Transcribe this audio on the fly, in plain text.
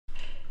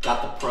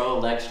Got the Pro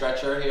leg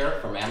stretcher here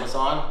from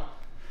Amazon.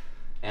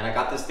 And I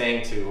got this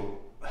thing to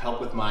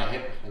help with my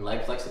hip and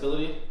leg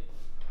flexibility.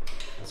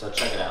 And so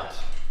check it out.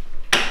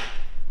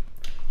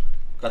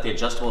 Got the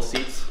adjustable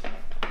seats.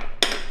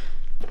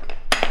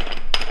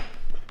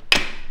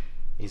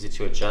 Easy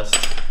to adjust.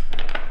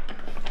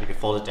 You can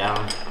fold it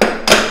down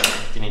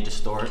if you need to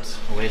store it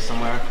away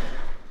somewhere.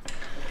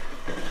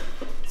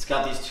 It's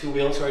got these two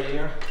wheels right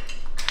here.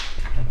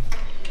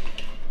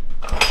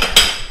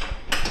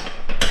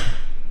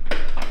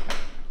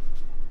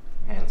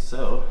 And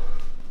so,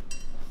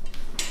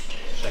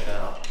 check it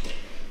out.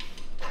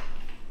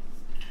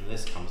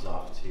 This comes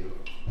off too.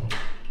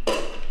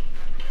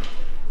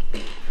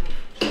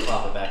 Just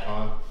pop it back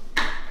on.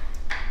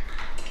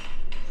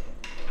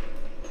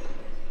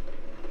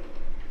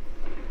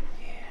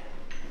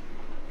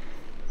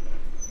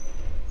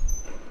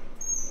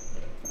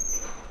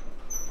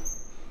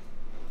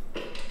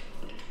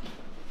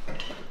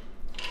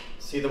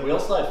 See, the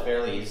wheels slide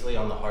fairly easily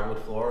on the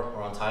hardwood floor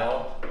or on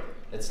tile.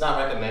 It's not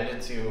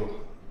recommended to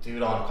do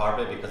it on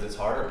carpet because it's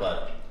harder,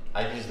 but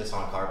I used this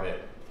on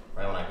carpet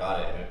right when I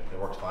got it and it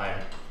worked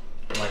fine.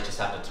 You might just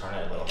have to turn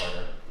it a little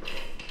harder.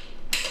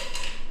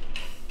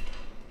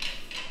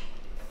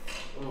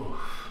 Ooh.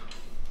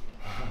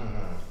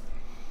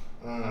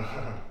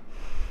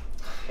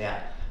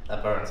 Yeah,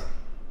 that burns.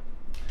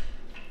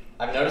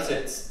 I've noticed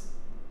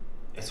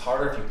it's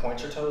harder if you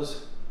point your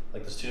toes.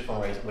 Like there's two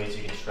different ways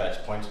you can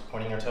stretch,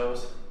 pointing your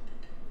toes,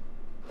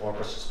 or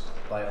just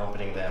by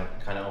opening them,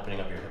 kind of opening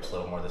up your hips a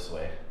little more this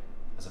way,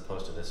 as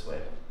opposed to this way.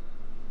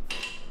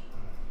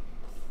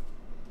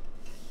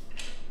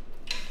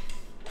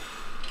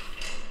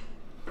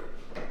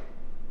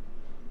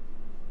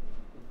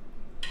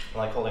 I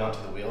like holding onto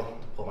the wheel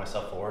to pull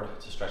myself forward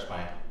to stretch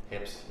my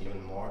hips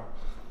even more.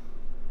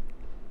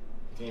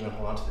 You can even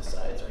hold on to the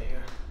sides right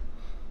here.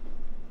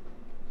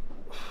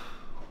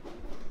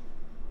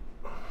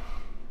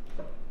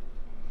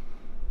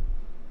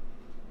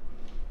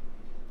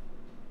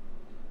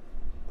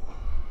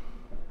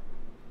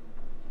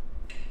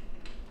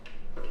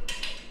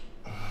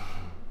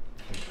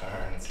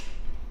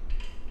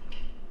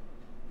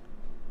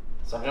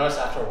 So I've noticed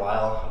after a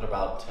while, at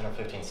about 10 or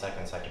 15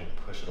 seconds, I can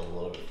push it a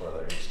little bit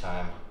further each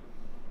time.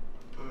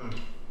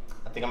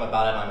 I think I'm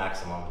about at my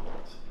maximum.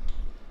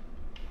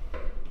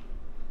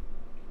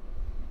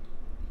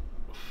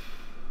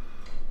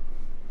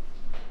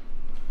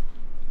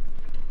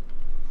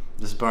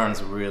 This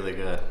burns really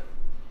good.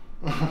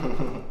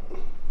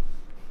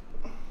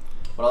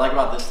 What I like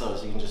about this though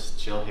is you can just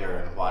chill here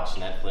and watch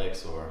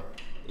Netflix or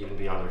even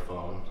be on your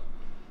phone.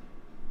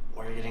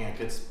 Or you're getting a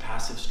good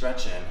passive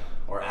stretch in,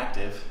 or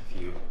active if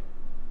you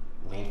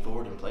lean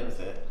forward and play with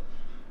it.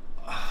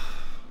 All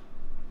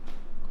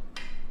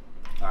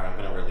right, I'm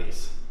gonna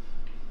release.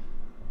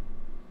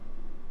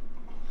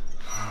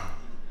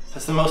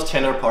 That's the most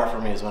tender part for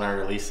me is when I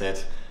release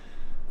it.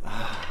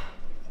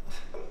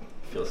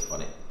 Feels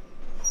funny.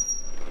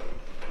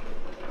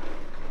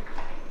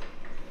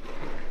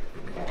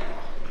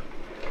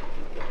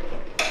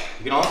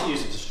 You can also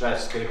use it to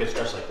stretch, get a good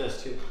stretch like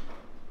this too.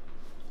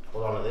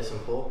 Hold on to this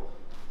and pull,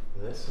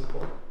 this and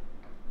pull.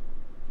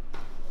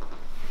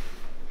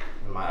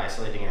 Am I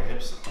isolating your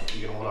hips? Like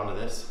you can hold on to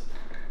this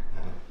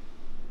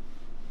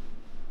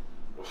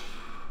and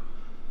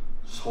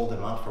just hold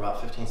them up for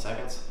about 15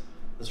 seconds.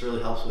 This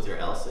really helps with your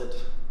L-sit.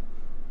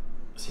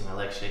 See my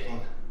legs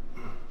shaking?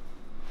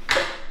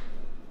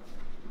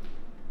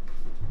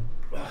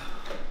 And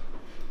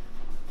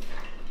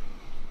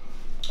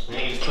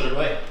then you just put it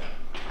away.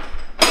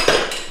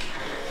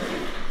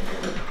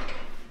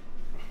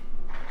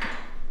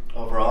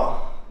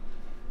 Overall,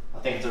 I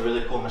think it's a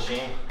really cool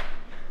machine.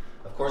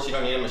 Of course, you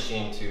don't need a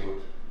machine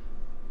to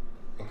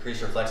increase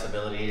your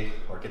flexibility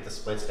or get the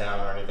splits down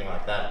or anything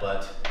like that,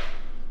 but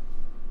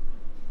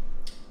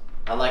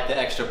I like the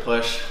extra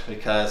push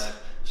because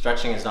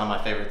stretching is not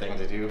my favorite thing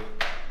to do.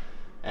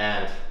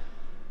 And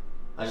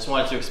I just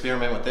wanted to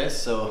experiment with this.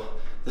 So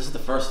this is the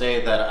first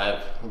day that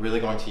I'm really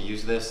going to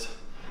use this.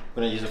 I'm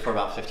going to use it for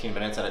about 15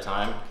 minutes at a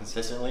time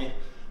consistently,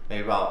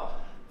 maybe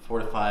about 4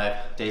 to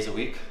 5 days a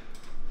week.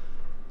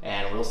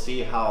 And we'll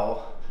see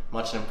how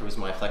much it improves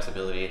my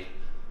flexibility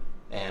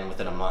and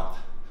within a month.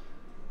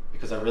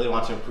 Because I really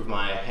want to improve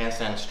my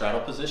handstand straddle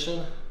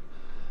position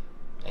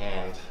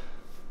and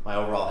my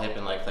overall hip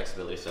and leg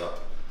flexibility. So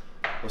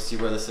we'll see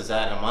where this is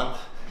at in a month.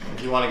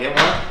 If you want to get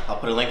one, I'll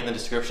put a link in the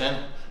description.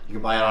 You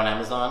can buy it on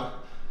Amazon.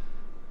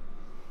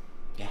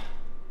 Yeah.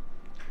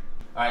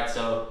 All right,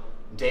 so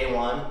day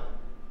one,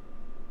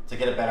 to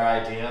get a better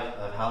idea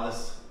of how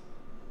this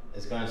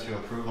is going to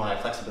improve my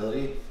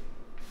flexibility,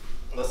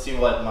 let's see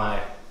what my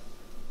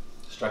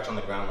stretch on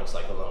the ground looks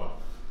like alone.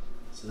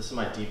 So this is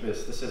my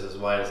deepest. This is as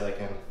wide as I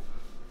can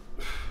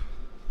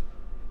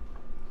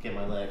get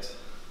my legs.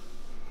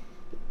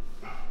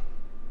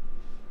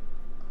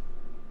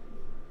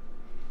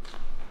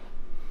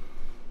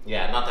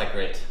 Yeah, not that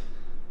great.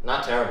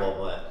 Not terrible,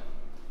 but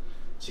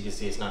as you can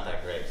see, it's not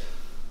that great.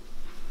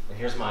 And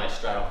here's my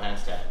straddle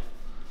handstand.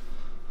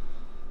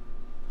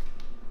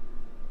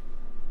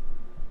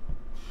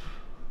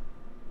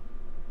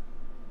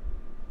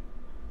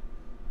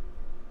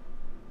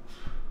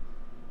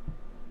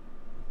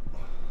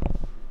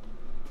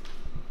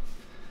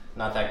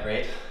 not that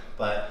great,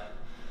 but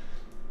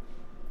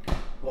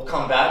we'll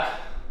come back,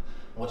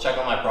 we'll check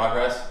on my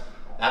progress.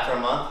 After a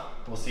month,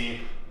 we'll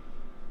see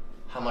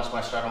how much my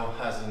straddle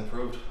has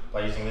improved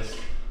by using this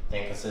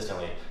thing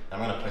consistently. I'm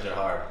gonna push it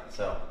hard,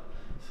 so.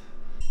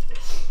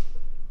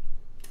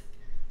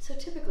 So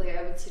typically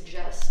I would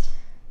suggest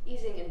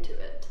easing into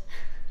it.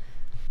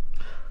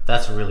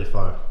 That's really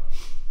far.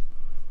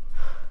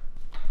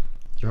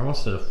 You're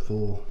almost at a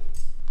full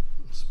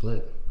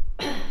split.